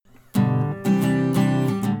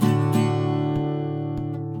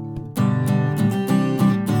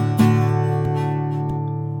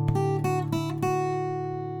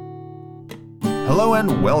Hello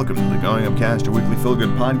and welcome to the Going Upcast, your weekly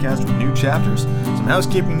feel-good podcast with new chapters, some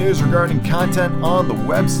housekeeping news regarding content on the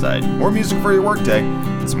website, more music for your workday,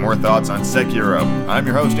 and some more thoughts on Sekiro. I'm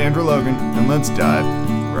your host, Andrew Logan, and let's dive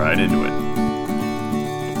right into it.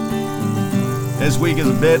 This week is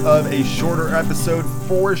a bit of a shorter episode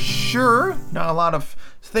for sure. Not a lot of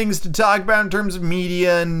things to talk about in terms of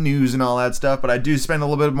media and news and all that stuff, but I do spend a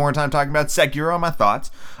little bit more time talking about Sekiro and my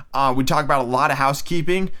thoughts. We talk about a lot of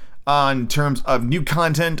housekeeping in terms of new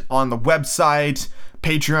content on the website,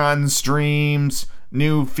 Patreon streams,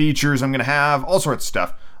 new features I'm going to have, all sorts of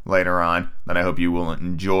stuff later on that I hope you will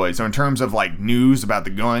enjoy. So in terms of like news about the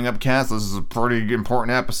Going Upcast, this is a pretty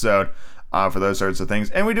important episode for those sorts of things.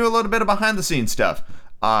 And we do a little bit of behind the scenes stuff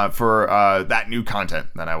for that new content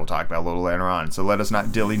that I will talk about a little later on. So let us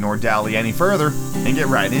not dilly nor dally any further and get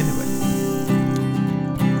right into it.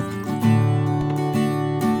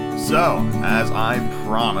 So, as I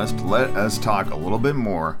promised, let us talk a little bit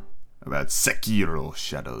more about Sekiro: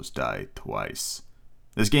 Shadows Die Twice.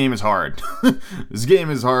 This game is hard. This game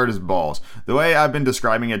is hard as balls. The way I've been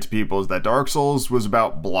describing it to people is that Dark Souls was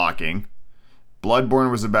about blocking, Bloodborne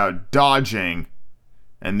was about dodging,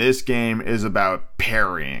 and this game is about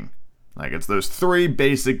parrying. Like, it's those three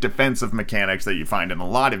basic defensive mechanics that you find in a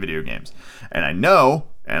lot of video games. And I know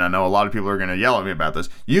a lot of people are going to yell at me about this,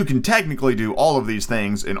 you can technically do all of these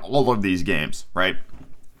things in all of these games, right?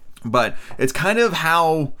 But it's kind of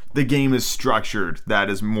how the game is structured that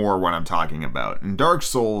is more what I'm talking about. In Dark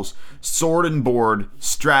Souls, sword and board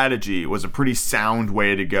strategy was a pretty sound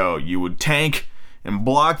way to go. You would tank and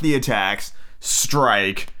block the attacks,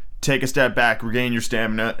 strike, take a step back, regain your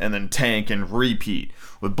stamina, and then tank and repeat.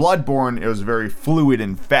 With Bloodborne, it was very fluid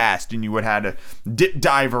and fast, and you would have to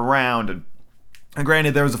dive around. And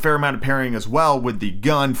granted, there was a fair amount of parrying as well with the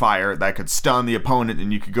gunfire that could stun the opponent,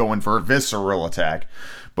 and you could go in for a visceral attack.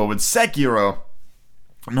 But with Sekiro,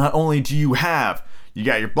 not only do you got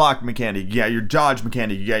your block mechanic, you got your dodge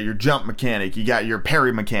mechanic, you got your jump mechanic, you got your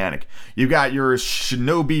parry mechanic, you got your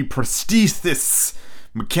shinobi prosthesis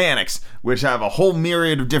mechanics, which have a whole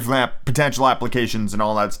myriad of different potential applications and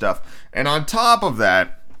all that stuff. And on top of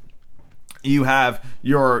that, you have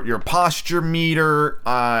your posture meter.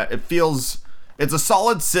 It's a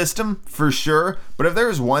solid system for sure, but if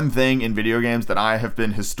there's one thing in video games that I have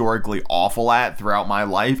been historically awful at throughout my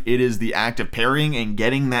life, it is the act of parrying and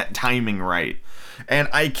getting that timing right. And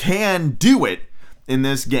I can do it in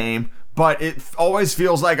this game, but it always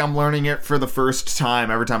feels like I'm learning it for the first time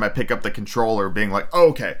every time I pick up the controller, being like,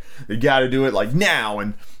 okay, you gotta do it like now,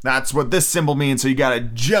 and that's what this symbol means, so you gotta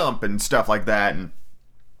jump and stuff like that. And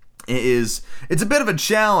it's a bit of a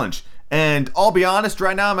challenge. And I'll be honest,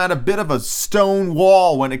 right now I'm at a bit of a stone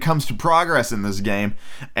wall when it comes to progress in this game.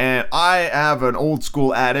 And I have an old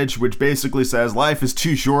school adage which basically says life is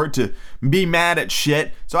too short to be mad at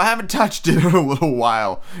shit. So I haven't touched it in a little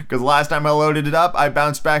while. Because last time I loaded it up, I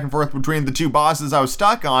bounced back and forth between the two bosses I was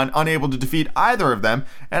stuck on, unable to defeat either of them.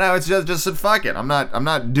 And I was just said, fuck it, I'm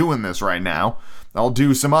not doing this right now. I'll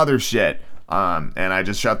do some other shit. And I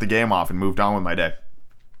just shut the game off and moved on with my day.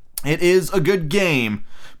 It is a good game,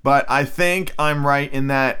 but I think I'm right in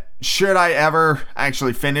that should I ever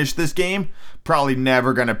actually finish this game, probably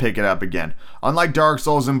never gonna pick it up again. Unlike Dark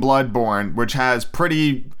Souls and Bloodborne, which has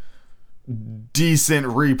pretty decent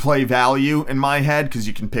replay value in my head, because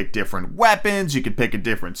you can pick different weapons, you can pick a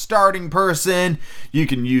different starting person, you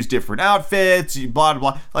can use different outfits, blah blah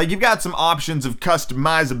blah. Like, you've got some options of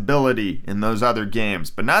customizability in those other games,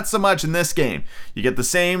 but not so much in this game. You get the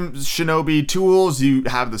same shinobi tools, you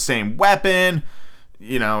have the same weapon,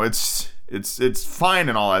 you know, it's fine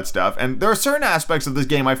and all that stuff. And there are certain aspects of this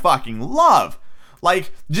game I fucking love.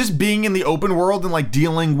 Like, just being in the open world and, like,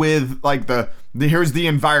 dealing with, like, here's the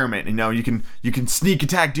environment, you know, you can sneak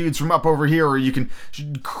attack dudes from up over here, or you can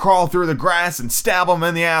crawl through the grass and stab them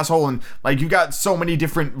in the asshole, and, like, you've got so many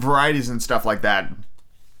different varieties and stuff like that.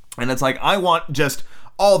 And it's like, I want just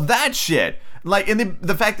all that shit. Like, and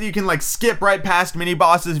the fact that you can, like, skip right past mini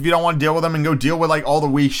bosses if you don't want to deal with them and go deal with, like, all the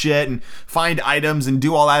weak shit and find items and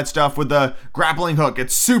do all that stuff with the grappling hook.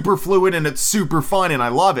 It's super fluid and it's super fun and I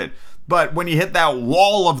love it. But when you hit that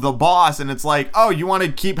wall of the boss and it's like, oh, you want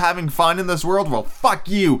to keep having fun in this world? Well, fuck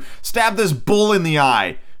you. Stab this bull in the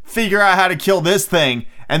eye. Figure out how to kill this thing,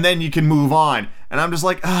 and then you can move on. And I'm just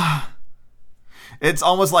like, It's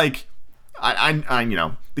almost like, I you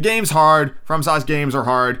know, the game's hard. FromSoft's games are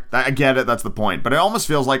hard. I get it. That's the point. But it almost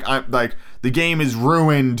feels like the game is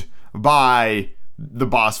ruined by the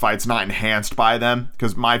boss fights, not enhanced by them.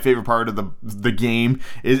 Because my favorite part of the game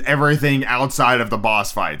is everything outside of the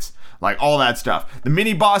boss fights. like all that stuff. The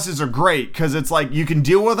mini bosses are great because it's like you can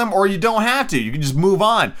deal with them or you don't have to. You can just move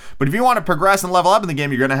on. But if you want to progress and level up in the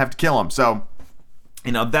game, you're going to have to kill them. So,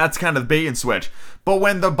 that's kind of the bait and switch. But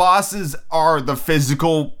when the bosses are the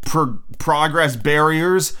physical progress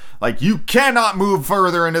barriers, like you cannot move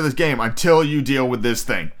further into this game until you deal with this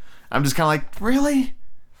thing. I'm just kind of like, really?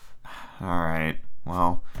 All right.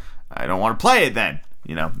 Well, I don't want to play it then.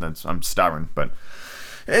 I'm stubborn, but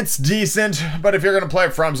it's decent. But if you're going to play a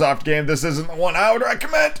FromSoft game, this isn't the one I would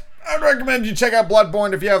recommend. I'd recommend you check out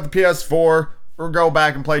Bloodborne if you have the PS4, or go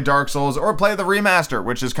back and play Dark Souls, or play the remaster,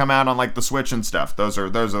 which has come out on like the Switch and stuff. Those are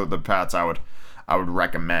the paths I would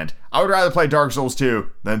recommend. I would rather play Dark Souls 2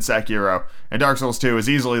 than Sekiro, and Dark Souls 2 is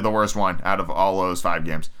easily the worst one out of all those 5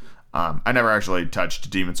 games. I never actually touched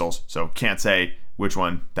Demon Souls, so can't say which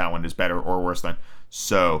one that one is better or worse than.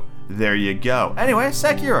 So there you go. Anyway,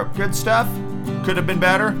 Sekiro, good stuff. Could have been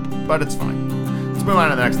better, but it's fine. Let's move on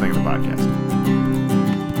to the next thing in the podcast.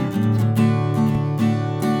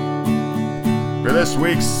 For this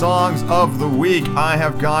week's Songs of the Week, I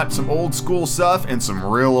have got some old school stuff and some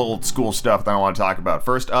real old school stuff that I want to talk about.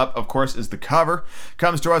 First up, of course, is the cover.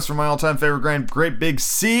 Comes to us from my all-time favorite Great Big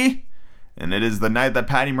Sea, and it is The Night That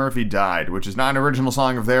Patty Murphy Died, which is not an original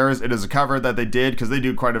song of theirs. It is a cover that they did because they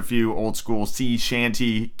do quite a few old school sea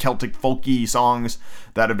shanty, Celtic folky songs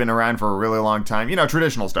that have been around for a really long time.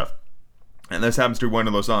 Traditional stuff. And this happens to be one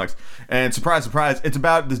of those songs. And surprise, surprise, it's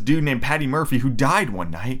about this dude named Patty Murphy who died one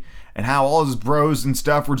night, and how all his bros and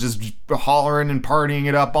stuff were just hollering and partying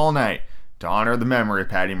it up all night to honor the memory of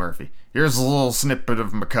Patty Murphy. Here's a little snippet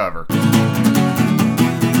of my cover.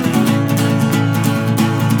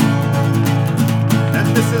 And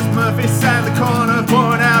Mrs. Murphy sat in the corner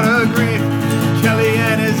pouring out her grief. Kelly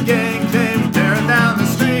and his gang came tearing down the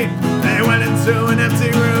street. They went into an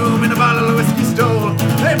empty room and a bottle of whiskey stole.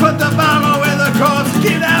 They put the bottle with the corpse to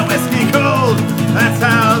keep that whiskey cold. That's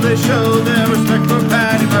how they showed their respect for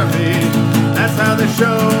Patty Murphy. That's how they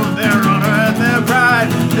showed their honor and their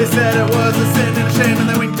pride. They said it was a sin and a shame, and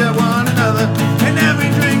they winked at one another. And every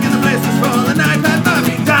drink in the place was for the night that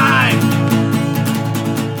Murphy died.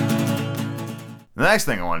 The next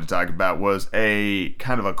thing I wanted to talk about was a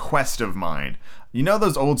kind of a quest of mine.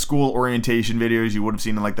 Those old school orientation videos you would have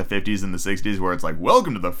seen in like the 50s and the 60s where it's like,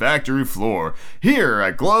 welcome to the factory floor. Here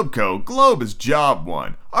at Globeco, Globe is job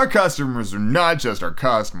one. Our customers are not just our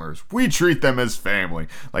customers. We treat them as family.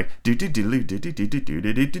 Like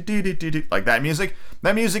like that music.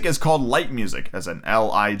 That music is called light music, as an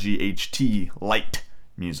L-I-G-H-T, light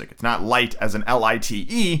music. It's not light as an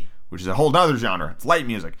L-I-T-E, which is a whole nother genre. It's light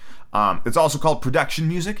music. It's also called production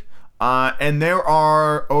music. And there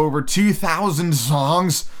are over 2,000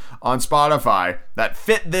 songs on Spotify that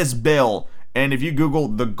fit this bill. And if you Google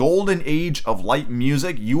the golden age of light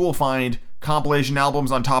music, you will find compilation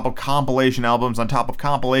albums on top of compilation albums on top of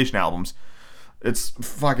compilation albums. It's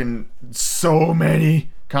fucking so many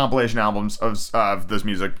compilation albums of this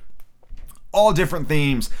music. All different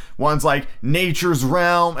themes. One's like Nature's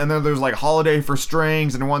Realm, and then there's like Holiday for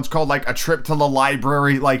Strings, and one's called like A Trip to the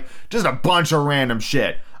Library. Like just a bunch of random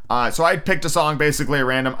shit. So I picked a song basically at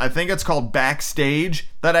random. I think it's called Backstage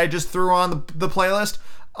that I just threw on the playlist.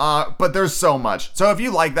 But there's so much. So if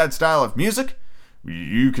you like that style of music,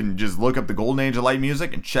 you can just look up the golden age of light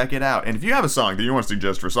music and check it out. And if you have a song that you want to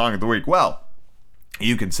suggest for Song of the Week, well,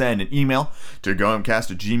 you can send an email to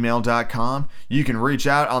goemcast@gmail.com. You can reach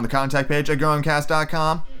out on the contact page at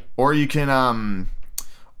goemcast.com, or you can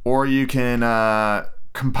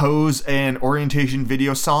compose an orientation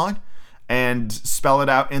video song and spell it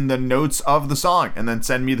out in the notes of the song, and then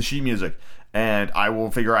send me the sheet music, and I will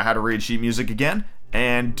figure out how to read sheet music again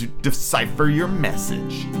and decipher your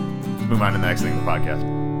message. Let's move on to the next thing in the podcast.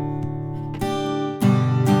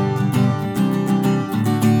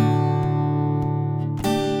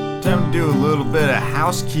 Time to do a little bit of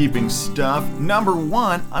housekeeping stuff. Number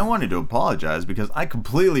one, I wanted to apologize because I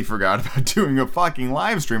completely forgot about doing a fucking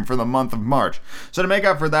live stream for the month of March. So to make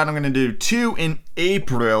up for that, I'm going to do 2 in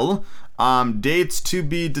April. Dates to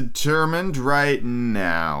be determined right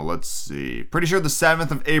now. Let's see. Pretty sure the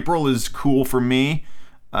 7th of April is cool for me.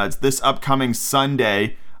 It's this upcoming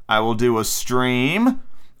Sunday. I will do a stream.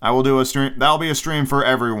 That'll be a stream for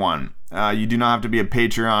everyone. You do not have to be a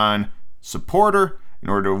Patreon supporter in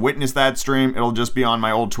order to witness that stream. It'll just be on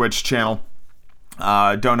my old Twitch channel.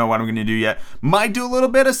 Don't know what I'm going to do yet. Might do a little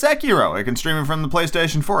bit of Sekiro. I can stream it from the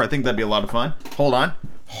PlayStation 4. I think that'd be a lot of fun. Hold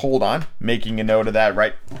on. Making a note of that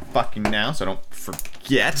right fucking now so I don't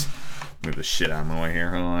forget. Move the shit out of my way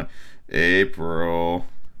here. Hold on. April.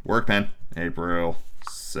 Work pen. April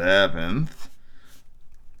 7th.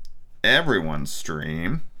 Everyone's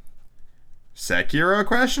stream. Sekiro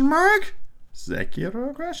question mark?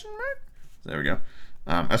 Sekiro question mark? There we go.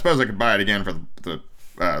 I suppose I could buy it again for the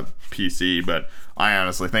PC, but I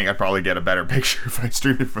honestly think I'd probably get a better picture if I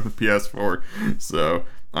streamed it from the PS4. So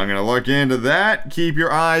I'm gonna look into that. Keep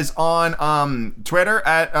your eyes on Twitter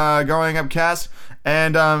at GrowingUpCast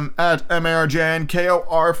and at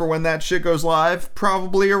MARJNKOR for when that shit goes live.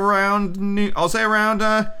 Probably around 11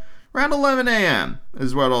 a.m.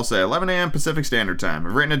 is what I'll say. 11 a.m. Pacific Standard Time.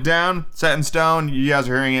 I've written it down, set in stone. You guys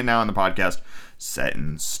are hearing it now on the podcast. Set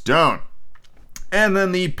in stone. And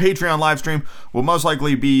then the Patreon live stream will most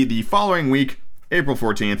likely be the following week, April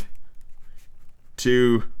 14th,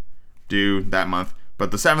 to do that month.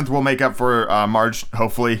 But the 7th will make up for March,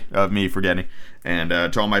 hopefully, of me forgetting. And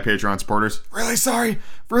to all my Patreon supporters, really sorry.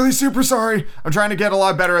 Really super sorry. I'm trying to get a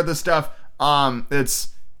lot better at this stuff.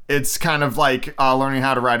 It's kind of like learning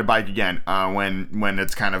how to ride a bike again when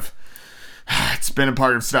it's kind of... It's been a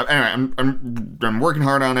part of stuff. Anyway, I'm working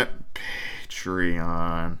hard on it.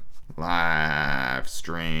 Patreon live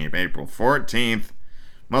stream April 14th,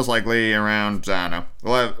 most likely around, I don't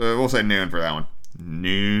know, we'll say noon for that one.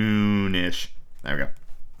 Noonish. There we go.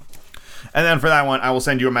 And then for that one, I will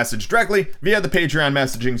send you a message directly via the Patreon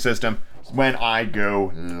messaging system when I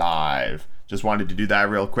go live. Just wanted to do that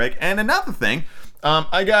real quick. And another thing,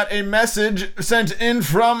 I got a message sent in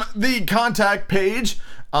from the contact page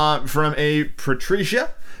from a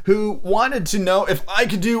Patricia who wanted to know if I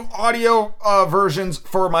could do audio versions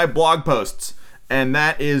for my blog posts. And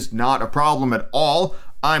that is not a problem at all.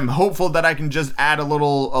 I'm hopeful that I can just add a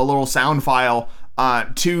little sound file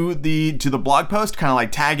to the blog post, kind of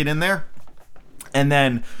like tag it in there. And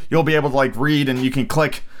then you'll be able to like read, and you can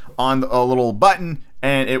click on a little button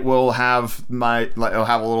and it will have it'll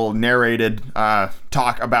have a little narrated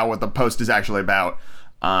talk about what the post is actually about.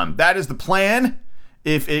 That is the plan.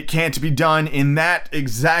 If it can't be done in that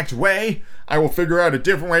exact way, I will figure out a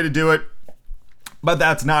different way to do it. But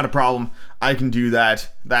that's not a problem. I can do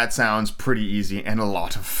that. That sounds pretty easy and a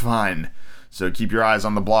lot of fun. So keep your eyes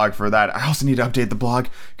on the blog for that. I also need to update the blog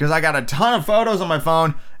because I got a ton of photos on my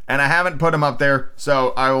phone and I haven't put them up there.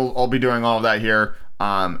 So I'll be doing all of that here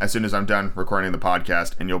as soon as I'm done recording the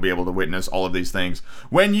podcast, and you'll be able to witness all of these things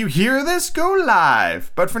when you hear this go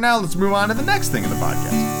live. But for now, let's move on to the next thing in the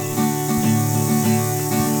podcast.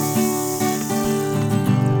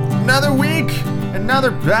 Another week,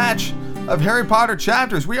 another batch of Harry Potter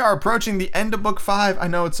chapters. We are approaching the end of book 5. I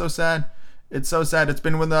know, it's so sad. It's so sad. It's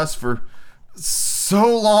been with us for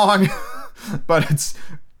so long, but it's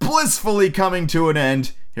blissfully coming to an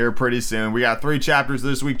end here pretty soon. We got 3 chapters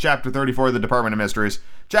this week. Chapter 34, The Department of Mysteries.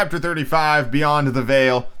 Chapter 35, Beyond the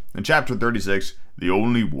Veil. And Chapter 36, The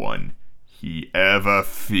Only One He Ever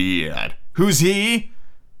Feared. Who's he?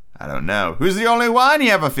 I don't know. Who's the only one he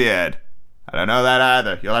ever feared? I don't know that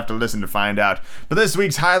either. You'll have to listen to find out. But this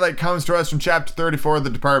week's highlight comes to us from Chapter 34 of the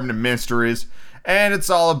Department of Mysteries. And it's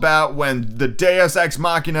all about when the Deus Ex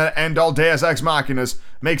Machina and all Deus Ex Machinas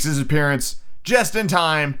makes his appearance just in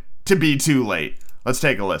time to be too late. Let's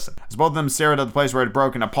take a listen. As both of them stared at the place where it had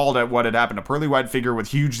broken, appalled at what had happened, a pearly white figure with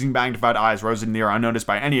hugely magnified eyes rose in the air unnoticed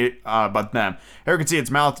by any but them. Harry could see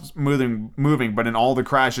its mouth moving, but in all the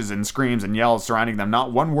crashes and screams and yells surrounding them,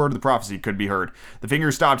 not one word of the prophecy could be heard. The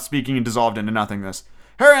figure stopped speaking and dissolved into nothingness.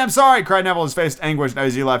 "Harry, I'm sorry!" cried Neville, his face anguished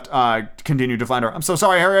as he left, continued to flounder. "I'm so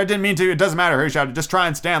sorry, Harry, I didn't mean to. It doesn't matter," Harry shouted. "Just try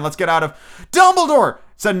and stand. Let's get out of..." "Dumbledore!"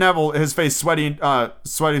 said Neville, his face sweaty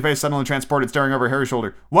face suddenly transported, staring over Harry's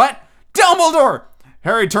shoulder. "What? Dumbledore!"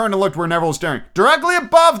 Harry turned and looked where Neville was staring. Directly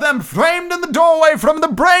above them, framed in the doorway from the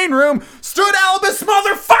brain room, stood Albus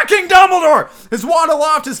motherfucking Dumbledore! His wand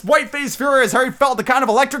aloft, his white face furious, as Harry felt the kind of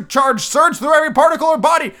electric charge surge through every particle of her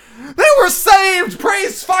body. They were saved!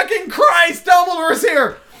 Praise fucking Christ! Dumbledore is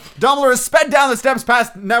here! Dumbledore sped down the steps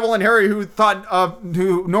past Neville and Harry, who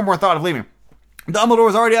no more thought of leaving. Dumbledore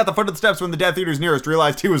was already at the foot of the steps when the Death Eaters nearest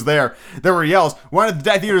realized he was there. There were yells. One of the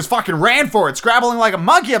Death Eaters fucking ran for it, scrabbling like a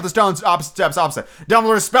monkey up the steps opposite.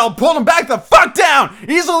 Dumbledore's spell pulled him back the fuck down,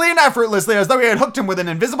 easily and effortlessly, as though he had hooked him with an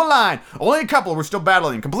invisible line. Only a couple were still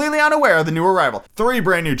battling, completely unaware of the new arrival. 3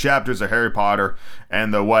 brand new chapters of Harry Potter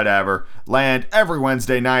and the whatever land every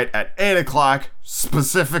Wednesday night at 8 o'clock,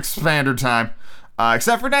 specific standard time,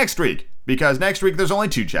 except for next week, because next week there's only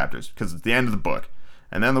 2 chapters, because it's the end of the book.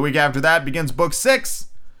 And then the week after that begins book 6,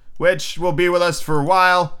 which will be with us for a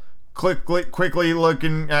while. Quickly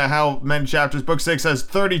looking at how many chapters. Book 6 has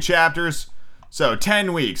 30 chapters. So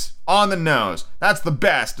 10 weeks on the nose. That's the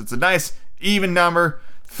best. It's a nice even number.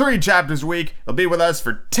 3 chapters a week. They'll be with us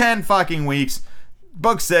for 10 fucking weeks.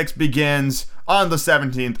 Book 6 begins on the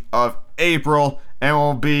 17th of April and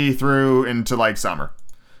will be through into like summer.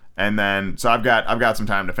 And then, so I've got some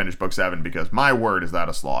time to finish book 7 because my word is that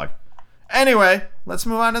a slog. Anyway, let's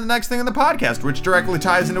move on to the next thing in the podcast, which directly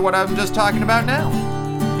ties into what I'm just talking about now.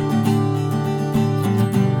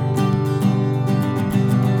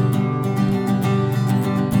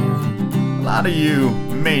 A lot of you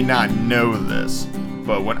may not know this,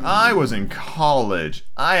 but when I was in college,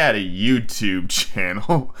 I had a YouTube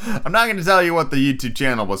channel. I'm not going to tell you what the YouTube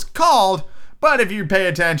channel was called, but if you pay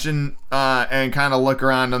attention and kind of look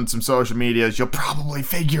around on some social medias, you'll probably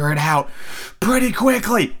figure it out pretty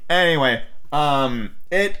quickly. Anyway,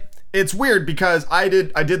 it's weird because I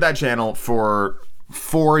did that channel for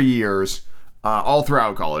 4 years, all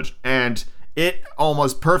throughout college, and it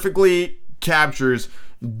almost perfectly captures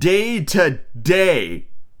day to day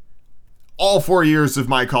all 4 years of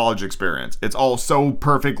my college experience. It's all so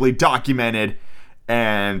perfectly documented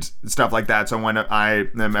and stuff like that. So when I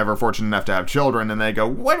am ever fortunate enough to have children and they go,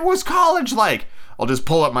 what was college like? I'll just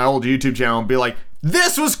pull up my old YouTube channel and be like,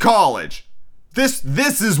 this was college. This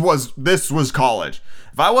was college.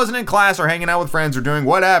 If I wasn't in class or hanging out with friends or doing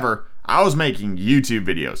whatever, I was making YouTube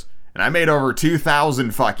videos. And I made over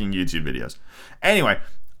 2,000 fucking YouTube videos. Anyway,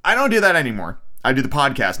 I don't do that anymore. I do the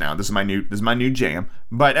podcast now. This is my new jam.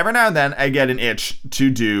 But every now and then I get an itch to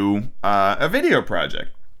do a video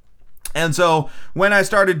project. And so when I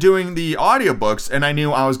started doing the audiobooks and I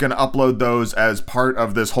knew I was going to upload those as part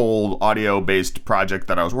of this whole audio-based project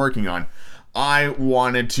that I was working on, I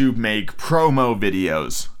wanted to make promo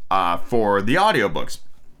videos for the audiobooks.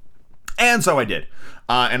 And so I did.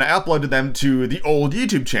 And I uploaded them to the old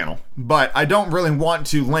YouTube channel. But I don't really want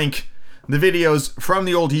to link the videos from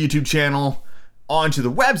the old YouTube channel onto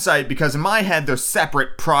the website because in my head they're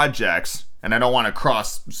separate projects and I don't want to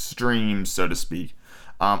cross streams, so to speak.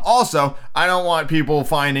 Also, I don't want people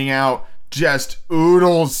finding out just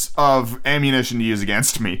oodles of ammunition to use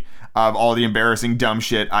against me of all the embarrassing dumb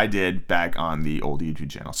shit I did back on the old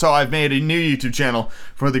YouTube channel. So I've made a new YouTube channel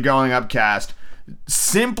for the Going Up cast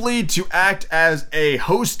simply to act as a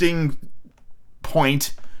hosting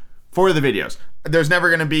point for the videos. There's never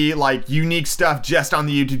going to be like unique stuff just on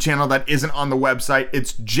the YouTube channel that isn't on the website.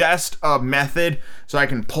 It's just a method so I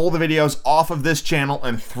can pull the videos off of this channel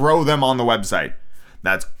and throw them on the website.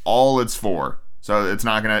 That's all it's for. So it's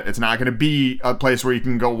not gonna be a place where you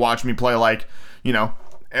can go watch me play like, you know,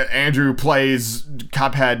 Andrew plays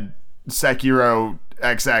Cuphead, Sekiro,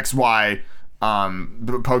 XXY,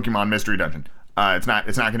 Pokemon Mystery Dungeon. It's not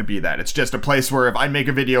gonna be that. It's just a place where if I make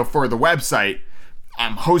a video for the website,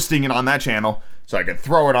 I'm hosting it on that channel so I can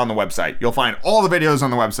throw it on the website. You'll find all the videos on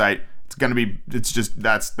the website.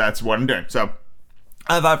 That's what I'm doing. So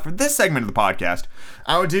I thought for this segment of the podcast,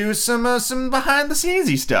 I would do some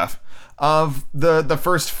behind-the-scenes stuff of the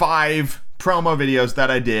first 5 promo videos that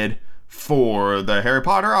I did for the Harry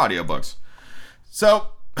Potter audiobooks. So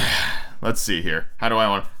let's see here. How do I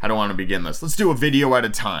want to begin this? Let's do a video at a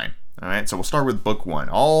time. All right. So we'll start with book 1,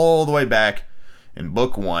 all the way back in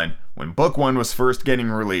book 1 when book 1 was first getting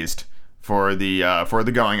released for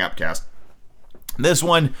the Going Up cast. This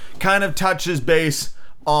one kind of touches base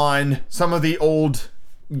on some of the old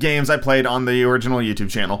games I played on the original YouTube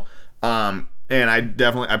channel. And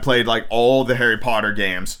I played like all the Harry Potter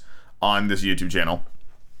games on this YouTube channel.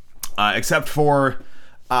 Except for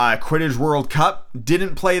Quidditch World Cup.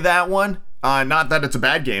 Didn't play that one. Not that it's a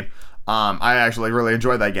bad game. I actually really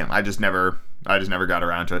enjoyed that game. I just never got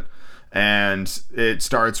around to it. And it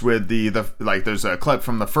starts with there's a clip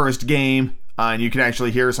from the first game, and you can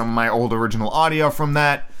actually hear some of my old original audio from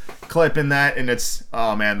that clip in that, and it's,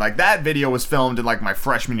 oh man, like that video was filmed in like my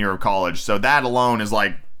freshman year of college, so that alone is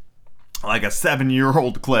like a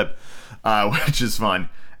 7-year-old clip, which is fun.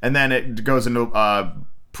 And then it goes into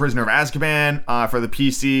Prisoner of Azkaban for the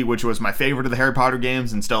PC, which was my favorite of the Harry Potter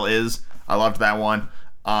games and still is. I loved that one.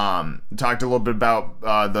 Talked a little bit about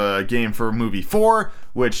the game for movie 4,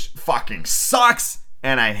 which fucking sucks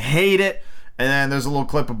and I hate it. And then there's a little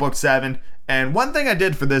clip of book 7. And one thing I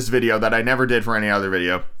did for this video that I never did for any other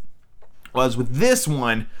video was with this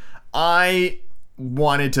one, I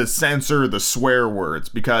wanted to censor the swear words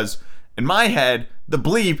because in my head, the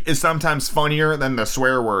bleep is sometimes funnier than the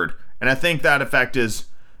swear word. And I think that effect is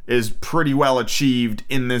pretty well achieved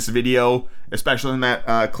in this video, especially in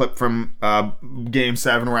that clip from Game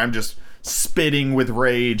 7 where I'm just spitting with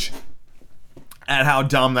rage at how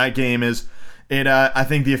dumb that game is. I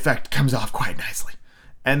think the effect comes off quite nicely.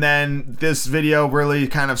 And then this video really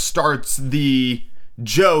kind of starts the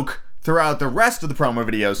joke throughout the rest of the promo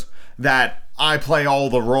videos that I play all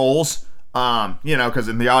the roles. Because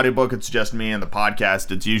in the audiobook it's just me, and the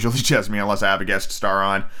podcast it's usually just me unless I have a guest star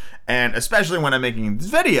on. And especially when I'm making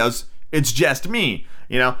these videos, it's just me.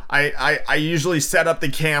 You know, I usually set up the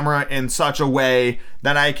camera in such a way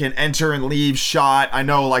that I can enter and leave shot. I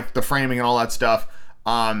know like the framing and all that stuff.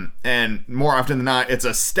 And more often than not, it's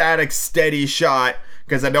a static, steady shot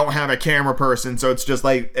because I don't have a camera person. So it's just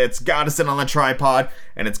like, it's got to sit on the tripod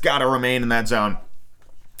and it's got to remain in that zone.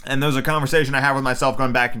 And there's a conversation I have with myself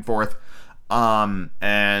going back and forth,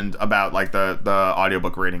 and about like the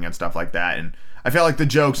audiobook reading and stuff like that. And I feel like the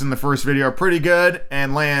jokes in the first video are pretty good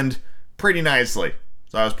and land pretty nicely.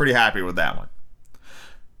 So I was pretty happy with that one.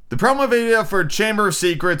 The promo video for Chamber of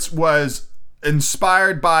Secrets was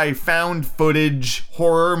inspired by found footage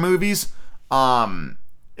horror movies.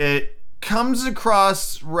 It comes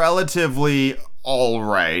across relatively all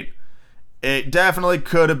right. It definitely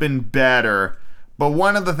could have been better. But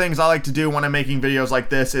one of the things I like to do when I'm making videos like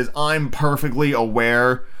this is I'm perfectly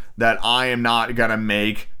aware that I am not gonna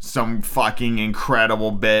make some fucking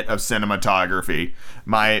incredible bit of cinematography.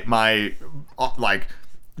 My like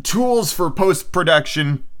tools for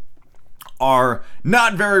post-production are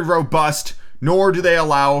not very robust, nor do they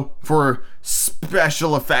allow for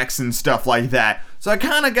special effects and stuff like that. So I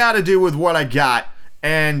kind of got to do with what I got,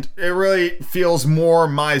 and it really feels more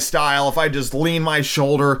my style if I just lean my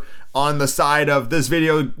shoulder on the side of this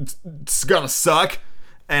video. It's gonna suck,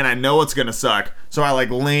 and I know it's gonna suck, so I like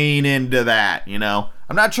lean into that, you know?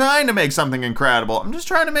 I'm not trying to make something incredible, I'm just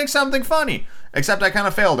trying to make something funny. Except I kind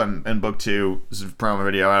of failed in book 2's promo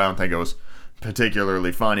video. I don't think it was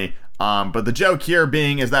particularly funny. But the joke here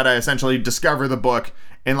being is that I essentially discover the book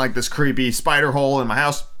in like this creepy spider hole in my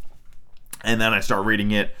house, and then I start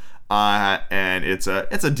reading it, and it's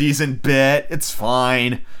a decent bit. It's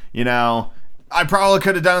fine, you know. I probably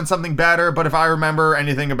could have done something better, but if I remember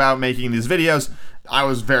anything about making these videos, I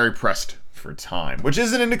was very pressed for time, which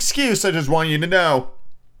isn't an excuse. I just want you to know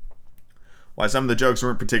why some of the jokes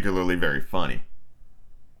weren't particularly very funny.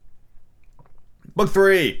 Book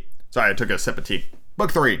 3. Sorry, I took a sip of tea.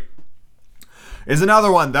 Book 3 is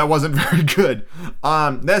another one that wasn't very good.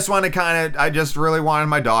 This one, I just really wanted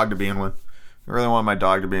my dog to be in one. I really wanted my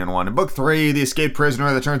dog to be in one. In book 3, the escaped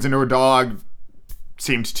prisoner that turns into a dog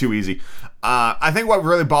seemed too easy. I think what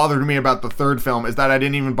really bothered me about the third film is that I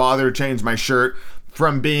didn't even bother to change my shirt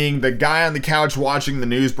from being the guy on the couch watching the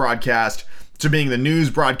news broadcast to being the news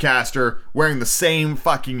broadcaster wearing the same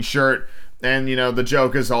fucking shirt. And, you know, the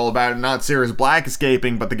joke is all about not Sirius Black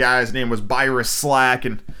escaping, but the guy's name was Byrus Slack,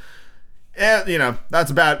 and you know, that's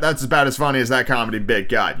about as funny as that comedy bit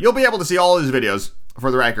got. You'll be able to see all these videos, for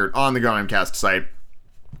the record, on the GoMcast site.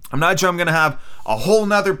 I'm not sure I'm going to have a whole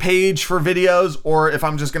nother page for videos, or if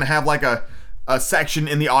I'm just going to have like a section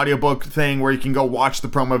in the audiobook thing where you can go watch the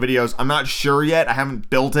promo videos. I'm not sure yet. I haven't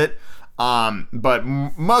built it. But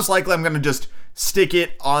most likely I'm going to just stick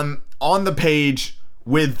it on the page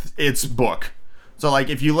with its book. So like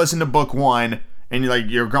if you listen to book 1 and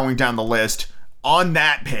you're going down the list, on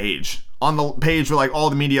that page, on the page with like all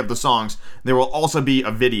the media of the songs, there will also be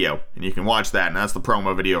a video, and you can watch that, and that's the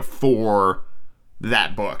promo video for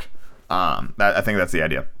that book. I think that's the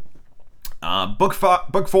idea. Book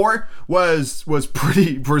 4 was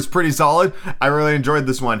pretty solid. I really enjoyed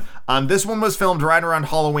this one. This one was filmed right around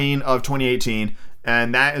Halloween of 2018,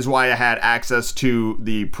 and that is why I had access to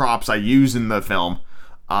the props I use in the film.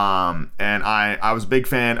 And I was a big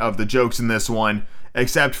fan of the jokes in this one,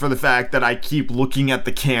 except for the fact that I keep looking at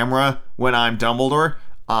the camera when I'm Dumbledore.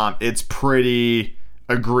 It's pretty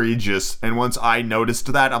egregious, and once I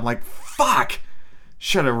noticed that, I'm like, fuck,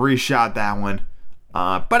 should have reshot that one.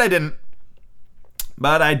 But I didn't.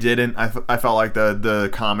 I felt like the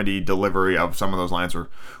comedy delivery of some of those lines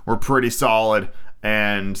were pretty solid,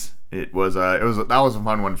 and that was a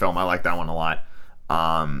fun one film. I like that one a lot.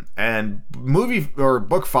 And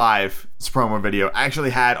book 5's promo video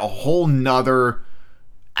actually had a whole nother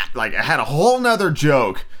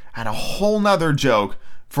joke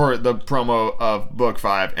for the promo of book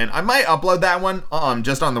 5, and I might upload that one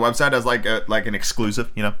just on the website as like an exclusive,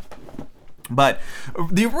 you know. But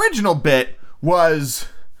the original bit was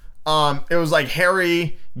it was like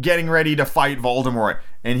Harry getting ready to fight Voldemort,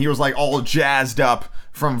 and he was like all jazzed up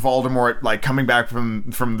from Voldemort like coming back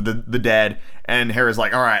from the dead, and Harry's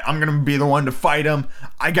like, all right, I'm gonna be the one to fight him.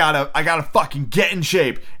 I gotta fucking get in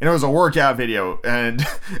shape. And it was a workout video, and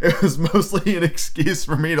it was mostly an excuse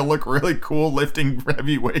for me to look really cool lifting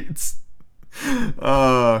heavy weights.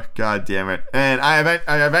 Oh, god damn it. And I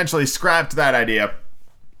eventually scrapped that idea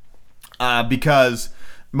because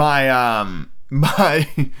my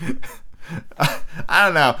I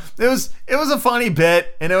don't know. It was a funny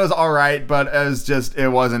bit, and it was all right, but it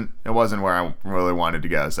wasn't where I really wanted to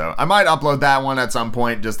go. So I might upload that one at some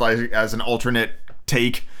point, just like as an alternate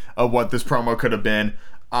take of what this promo could have been.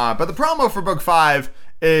 But the promo for book 5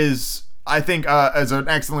 is, I think, as an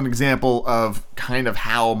excellent example of kind of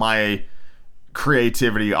how my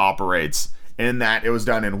creativity operates, in that it was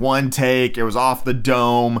done in one take. It was off the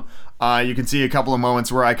dome. You can see a couple of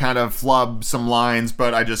moments where I kind of flub some lines,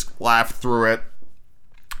 but I just laughed through it.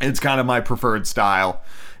 It's kind of my preferred style,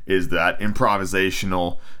 is that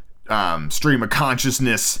improvisational stream of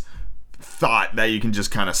consciousness thought that you can just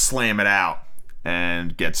kind of slam it out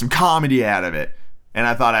and get some comedy out of it. And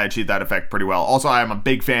I thought I achieved that effect pretty well. Also, I'm a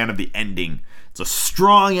big fan of the ending. It's a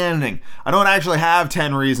strong ending. I don't actually have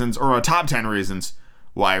 10 reasons, or a top 10 reasons,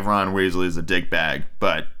 why Ron Weasley is a dickbag.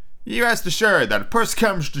 But you rest assured that if push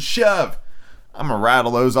comes to shove, I'm going to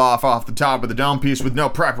rattle those off the top of the dome piece with no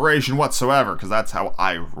preparation whatsoever, because that's how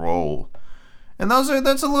I roll. And that's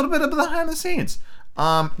a little bit of behind the scenes.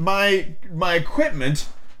 My equipment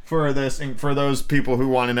for this, for those people who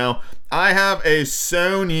want to know, I have a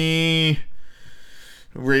Sony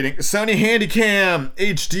Handycam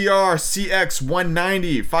HDR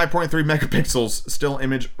CX190 5.3 megapixels still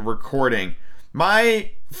image recording.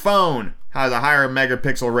 My phone has a higher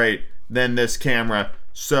megapixel rate than this camera,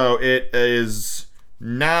 so it is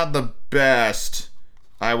not the best,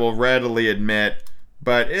 I will readily admit,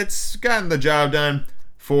 but it's gotten the job done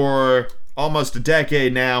for almost a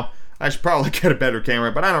decade now. I should probably get a better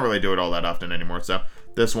camera, but I don't really do it all that often anymore, so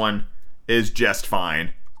this one is just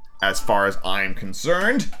fine as far as I'm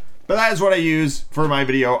concerned. But that is what I use for my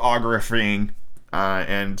videography,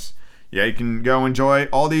 and yeah, you can go enjoy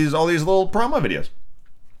all these little promo videos.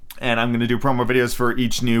 And I'm going to do promo videos for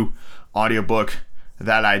each new audiobook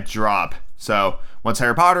that I drop. So once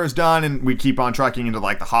Harry Potter is done and we keep on trucking into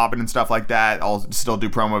like The Hobbit and stuff like that, I'll still do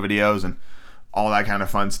promo videos and all that kind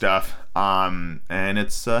of fun stuff. And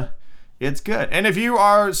it's good. And if you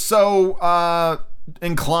are so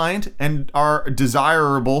inclined and are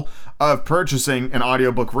desirable of purchasing an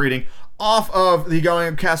audiobook reading off of the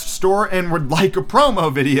Going Upcast store and would like a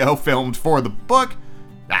promo video filmed for the book,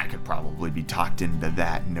 I could probably be talked into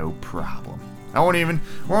that, no problem. I won't even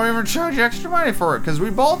charge you extra money for it, because we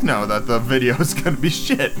both know that the video is going to be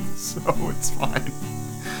shit, so it's fine.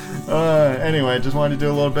 Anyway, just wanted to do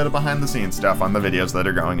a little bit of behind the scenes stuff on the videos that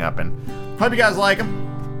are going up, and hope you guys like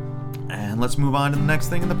them. And let's move on to the next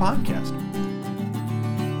thing in the podcast.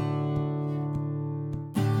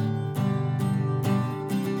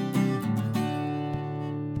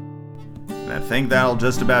 I think that'll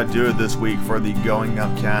just about do it this week for the Going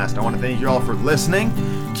Up cast. I want to thank you all for listening.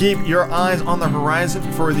 Keep your eyes on the horizon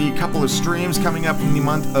for the couple of streams coming up in the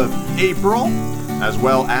month of April, as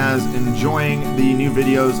well as enjoying the new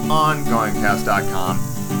videos on goingcast.com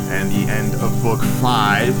and the end of book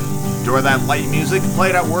 5. Enjoy that light music. Play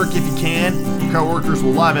it at work if you can. Your coworkers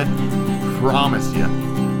will love it. Promise you.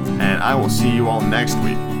 And I will see you all next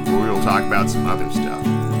week, where we will talk about some other stuff.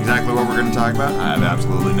 Exactly what we're going to talk about, I have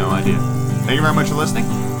absolutely no idea. Thank you very much for listening,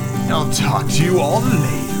 and I'll talk to you all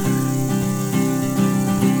later.